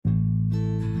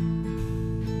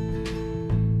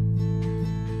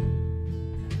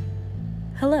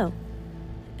Hello,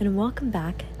 and welcome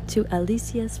back to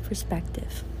Alicia's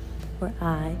Perspective, where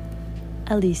I,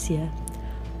 Alicia,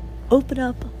 open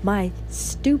up my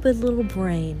stupid little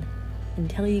brain and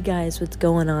tell you guys what's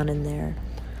going on in there.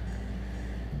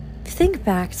 Think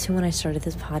back to when I started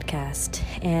this podcast,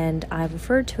 and I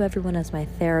referred to everyone as my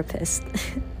therapist.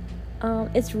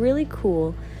 It's really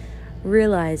cool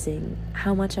realizing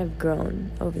how much I've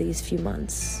grown over these few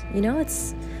months.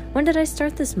 When did I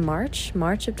start this? March of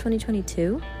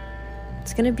 2022?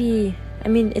 It's gonna be,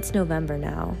 it's November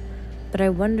now, but I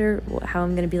wonder how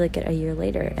I'm gonna be like a year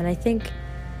later. And I think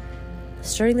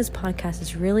starting this podcast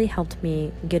has really helped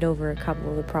me get over a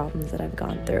couple of the problems that I've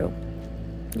gone through,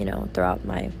 throughout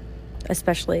my year,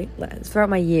 especially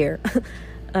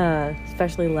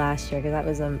last year, because that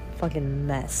was a fucking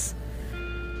mess.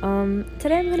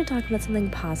 Today I'm going to talk about something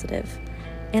positive,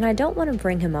 and I don't want to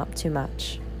bring him up too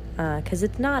much, because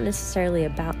it's not necessarily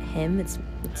about him, it's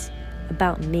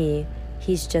about me.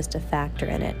 He's just a factor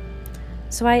in it.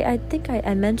 So I think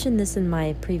I mentioned this in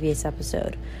my previous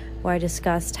episode, where I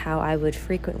discussed how I would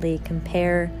frequently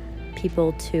compare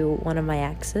people to one of my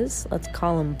exes. Let's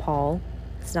call him Paul.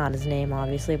 It's not his name,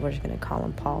 obviously, we're just going to call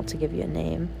him Paul to give you a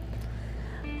name.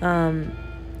 And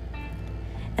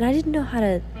I didn't know how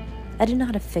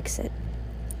to fix it.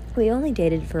 We only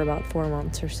dated for about 4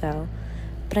 months or so.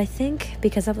 But I think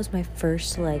because that was my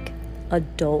first,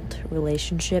 adult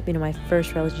relationship, my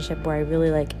first relationship where I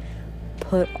really,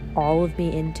 put all of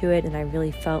me into it, and I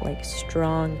really felt,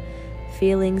 strong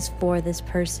feelings for this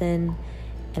person,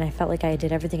 and I felt like I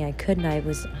did everything I could, and I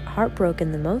was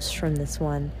heartbroken the most from this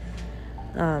one.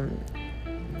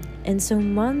 And so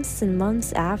months and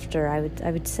months after, I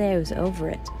would say I was over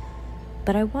it.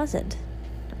 But I wasn't.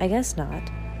 I guess not,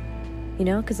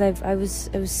 because I was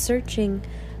searching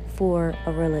for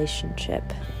a relationship,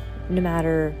 no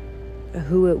matter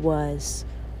who it was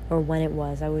or when it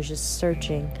was. I was just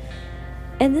searching,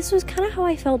 and this was kind of how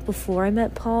I felt before I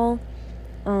met Paul.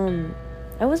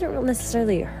 I wasn't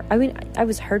necessarily I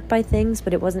was hurt by things,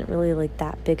 but it wasn't really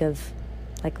that big of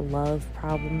love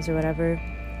problems or whatever.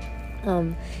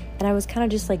 And I was kind of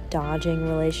just dodging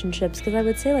relationships, because I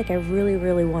would say I really,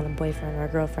 really want a boyfriend or a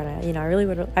girlfriend. I really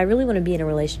want to be in a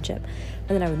relationship. And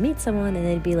then I would meet someone and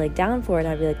they'd be down for it.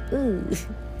 I'd be ooh,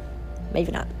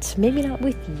 maybe not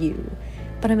with you.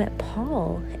 But I met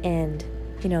Paul, and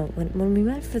when we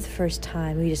met for the first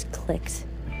time, we just clicked.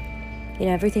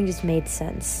 Everything just made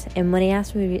sense. And when he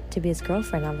asked me to be his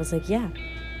girlfriend, I was yeah.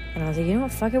 And I was you know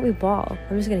what, fuck it, we ball.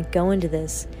 I'm just gonna go into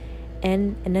this.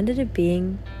 And it ended up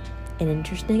being an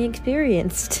interesting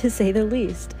experience, to say the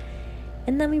least.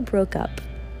 And then we broke up.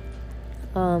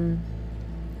 And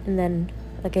then,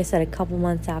 like I said, a couple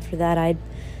months after that, I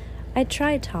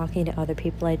tried talking to other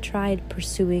people. I tried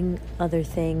pursuing other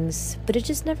things, but it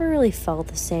just never really felt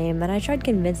the same. And I tried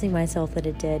convincing myself that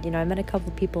it did. I met a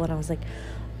couple people and I was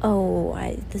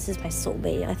this is my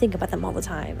soulmate. I think about them all the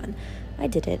time. And I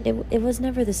didn't. It was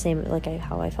never the same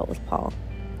how I felt with Paul.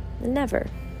 Never.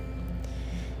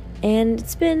 And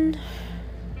it's been,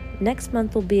 next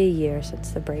month will be a year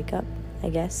since the breakup, I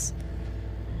guess.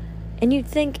 And you'd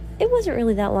think, it wasn't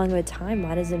really that long of a time,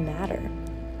 why does it matter?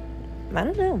 I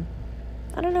don't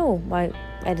know why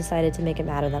I decided to make it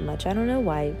matter that much. I don't know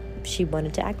why she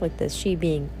wanted to act like this, she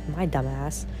being my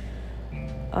dumbass.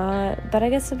 But I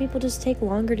guess some people just take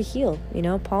longer to heal,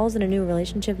 Paul's in a new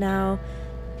relationship now,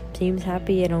 seems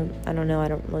happy. I don't know, I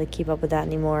don't really keep up with that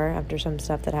anymore after some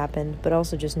stuff that happened, but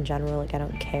also just in general, I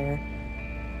don't care.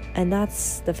 And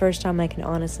that's the first time I can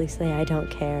honestly say I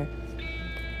don't care.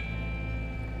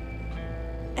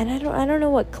 And I don't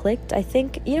know what clicked. I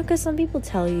think, because some people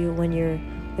tell you when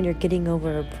you're getting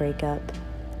over a breakup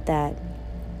that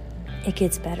it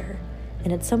gets better.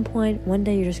 And at some point, one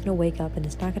day you're just going to wake up and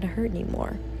it's not going to hurt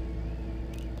anymore.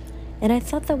 And I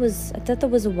thought that was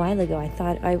a while ago. I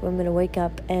thought I'm going to wake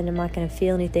up and I'm not going to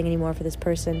feel anything anymore for this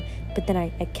person. But then I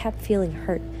kept feeling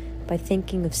hurt by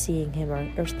thinking of seeing him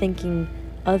or thinking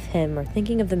of him or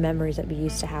thinking of the memories that we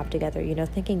used to have together.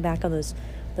 Thinking back on those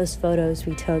photos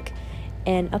we took.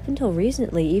 And up until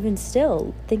recently, even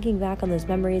still, thinking back on those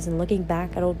memories and looking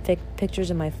back at old pictures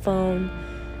on my phone,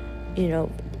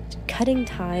 cutting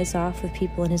ties off with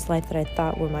people in his life that I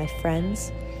thought were my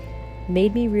friends,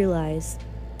 made me realize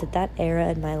that era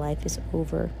in my life is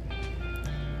over.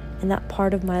 And that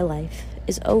part of my life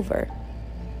is over.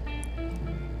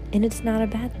 And it's not a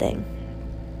bad thing.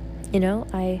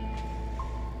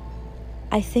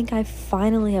 I think I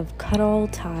finally have cut all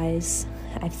ties.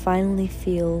 I finally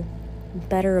feel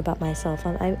better about myself.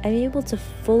 I'm able to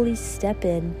fully step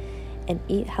in and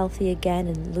eat healthy again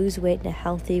and lose weight in a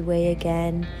healthy way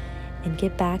again and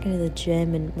get back into the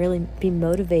gym and really be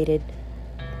motivated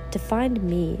to find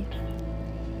me.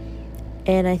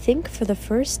 And I think for the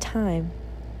first time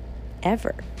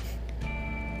ever,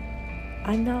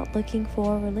 I'm not looking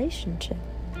for a relationship.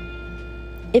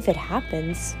 If it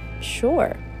happens,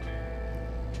 sure.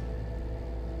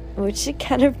 Which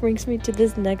kind of brings me to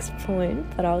this next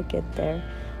point, but I'll get there.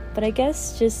 But I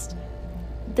guess just,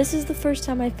 this is the first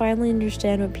time I finally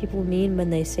understand what people mean when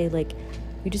they say, like,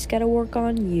 you just gotta work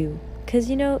on you. Because,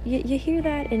 you know, you hear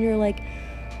that and you're like,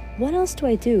 what else do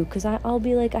I do? Because I'll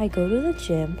be like, I go to the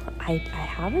gym, I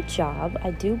have a job,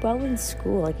 I do well in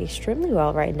school, like extremely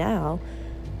well right now.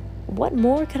 What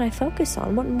more can I focus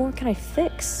on? What more can I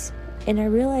fix? And I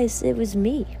realized it was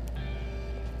me.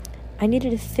 I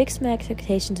needed to fix my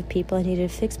expectations of people. I needed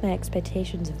to fix my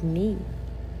expectations of me.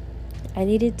 I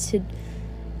needed to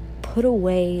put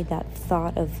away that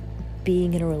thought of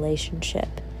being in a relationship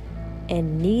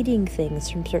and needing things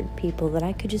from certain people that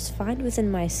I could just find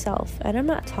within myself. And I'm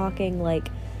not talking like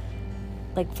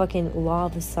fucking law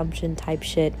of assumption type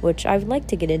shit, which I would like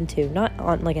to get into, not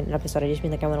on like an episode. I just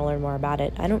mean like I want to learn more about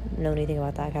it. I don't know anything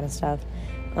about that kind of stuff.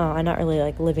 I'm not really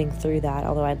like living through that,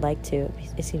 although I'd like to.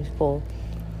 It seems cool.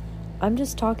 I'm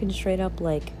just talking straight up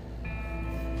like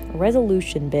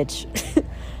resolution, bitch.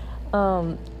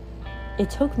 It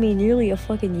took me nearly a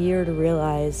fucking year to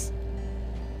realize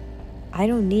I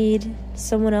don't need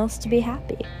someone else to be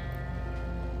happy.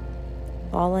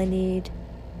 All I need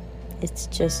is to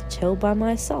just chill by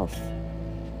myself.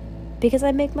 Because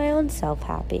I make my own self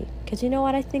happy. Because you know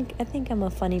what? I think I'm a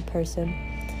funny person.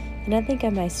 And I think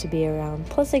I'm nice to be around.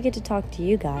 Plus I get to talk to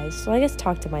you guys. So I guess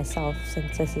talk to myself,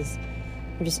 since this is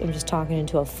I'm just talking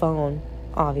into a phone,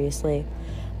 obviously.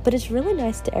 But it's really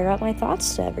nice to air out my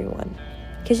thoughts to everyone.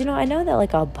 Because, you know, I know that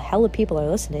like a hella people are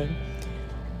listening.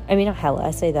 I mean, not hella,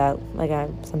 I say that like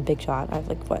I'm some big shot. I have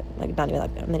like not even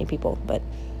that many people. But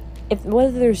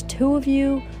whether there's 2 of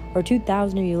you or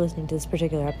 2,000 of you listening to this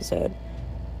particular episode,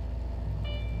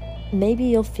 maybe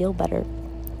you'll feel better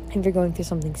if you're going through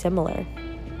something similar.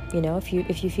 You know, if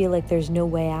you feel like there's no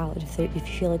way out, if you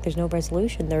feel like there's no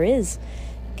resolution, there is.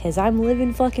 Because I'm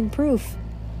living fucking proof.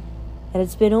 And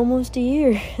it's been almost a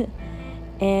year.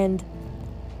 And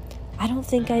I don't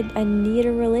think I need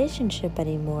a relationship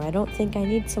anymore. I don't think I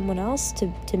need someone else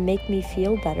to make me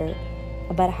feel better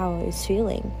about how I was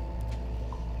feeling.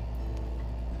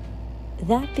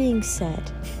 That being said,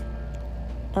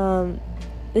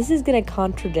 this is going to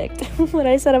contradict what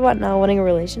I said about not wanting a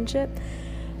relationship.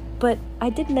 But I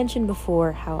did mention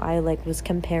before how I was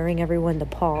comparing everyone to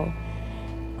Paul.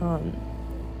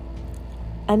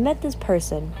 I met this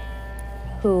person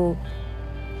who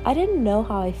I didn't know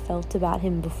how I felt about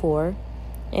him before,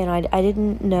 and I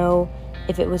didn't know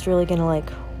if it was really gonna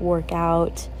work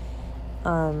out.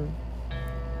 I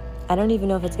don't even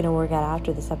know if it's gonna work out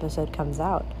after this episode comes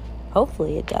out.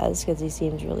 Hopefully it does, because he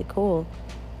seems really cool.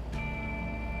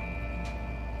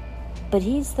 But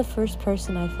he's the first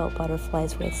person I felt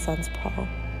butterflies with since Paul.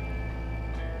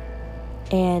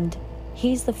 And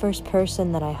he's the first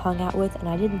person that I hung out with, and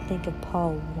I didn't think of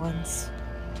Paul once.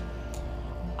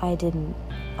 I didn't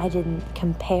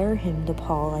compare him to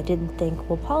Paul. I didn't think,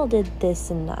 well, Paul did this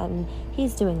and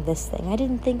he's doing this thing. I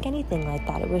didn't think anything like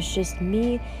that. It was just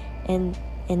me and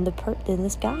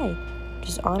this guy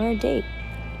just on our date.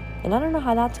 And I don't know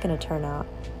how that's going to turn out.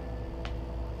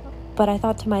 But I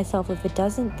thought to myself, if it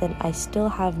doesn't, then I still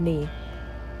have me.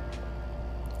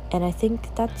 And I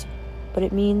think that's what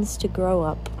it means to grow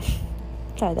up.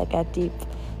 Sorry, that got deep.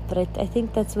 But I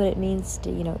think that's what it means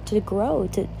to grow,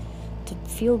 to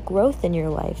feel growth in your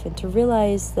life, and to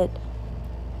realize that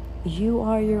you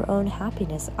are your own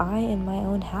happiness. I am my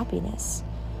own happiness.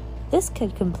 This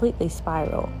could completely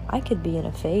spiral. I could be in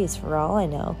a phase for all I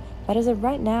know. But as of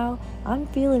right now, I'm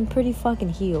feeling pretty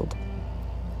fucking healed.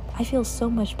 I feel so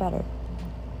much better.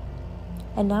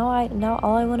 And now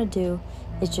all I want to do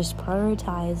is just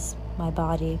prioritize my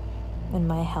body and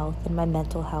my health and my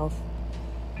mental health.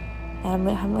 And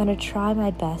I'm going to try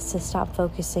my best to stop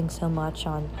focusing so much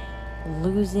on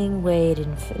losing weight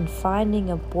and finding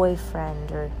a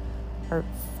boyfriend or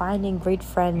finding great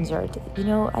friends, or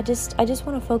I just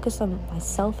want to focus on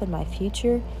myself and my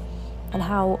future and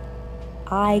how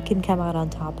I can come out on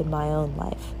top in my own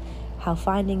life. How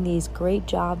finding these great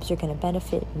jobs are going to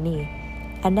benefit me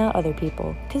and not other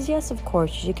people. Because yes, of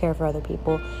course, you should care for other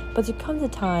people, but there comes a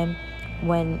time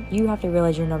when you have to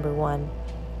realize you're number one.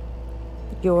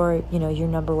 You're your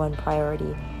number one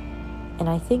priority. And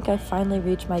I think I finally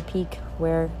reached my peak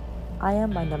where I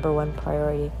am my number one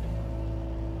priority.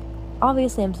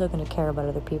 Obviously, I'm still going to care about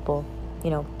other people,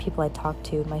 people I talk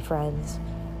to, my friends.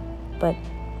 But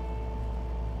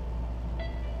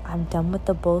I'm done with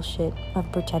the bullshit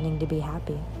of pretending to be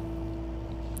happy.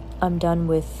 I'm done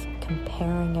with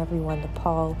comparing everyone to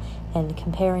Paul and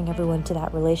comparing everyone to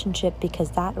that relationship,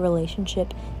 because that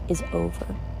relationship is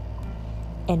over.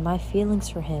 And my feelings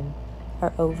for him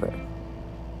are over.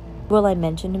 Will I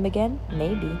mention him again?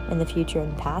 Maybe, in the future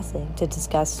in passing, to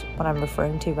discuss what I'm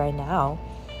referring to right now.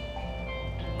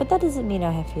 But that doesn't mean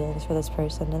I have feelings for this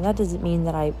person, and that doesn't mean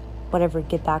that I would ever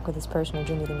get back with this person or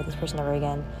do anything with this person ever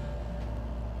again.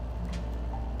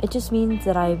 It just means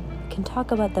that I can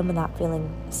talk about them without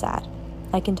feeling sad.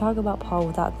 I can talk about Paul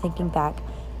without thinking back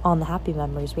on the happy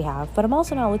memories we have, but I'm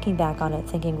also not looking back on it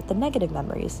thinking with the negative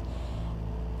memories.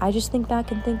 I just think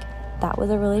back and think that was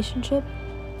a relationship,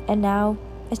 and now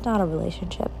it's not a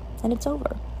relationship, and it's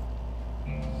over.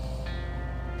 And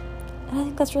I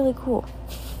think that's really cool.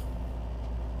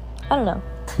 I don't know.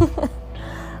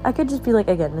 I could just be like,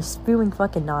 again, just spewing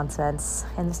fucking nonsense,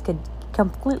 and this could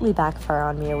completely backfire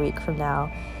on me a week from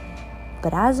now.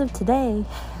 But as of today,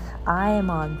 I am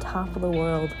on top of the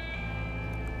world.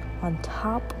 On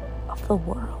top of the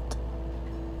world.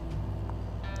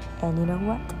 And you know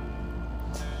what?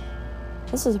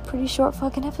 This was a pretty short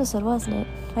fucking episode, wasn't it?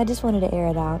 I just wanted to air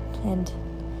it out. And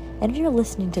if you're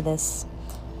listening to this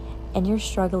and you're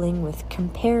struggling with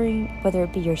comparing, whether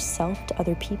it be yourself to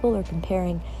other people, or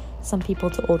comparing some people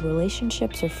to old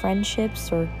relationships or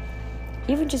friendships, or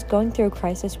even just going through a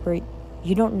crisis where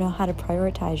you don't know how to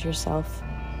prioritize yourself,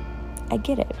 I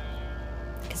get it,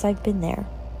 because I've been there.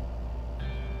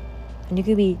 And you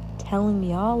could be telling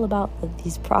me all about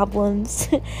these problems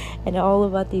and all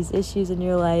about these issues in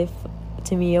your life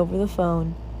to me over the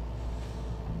phone,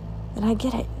 and I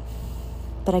get it,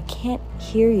 but I can't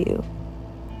hear you.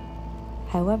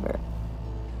 However,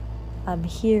 I'm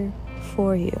here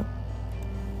for you.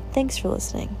 Thanks for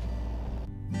listening.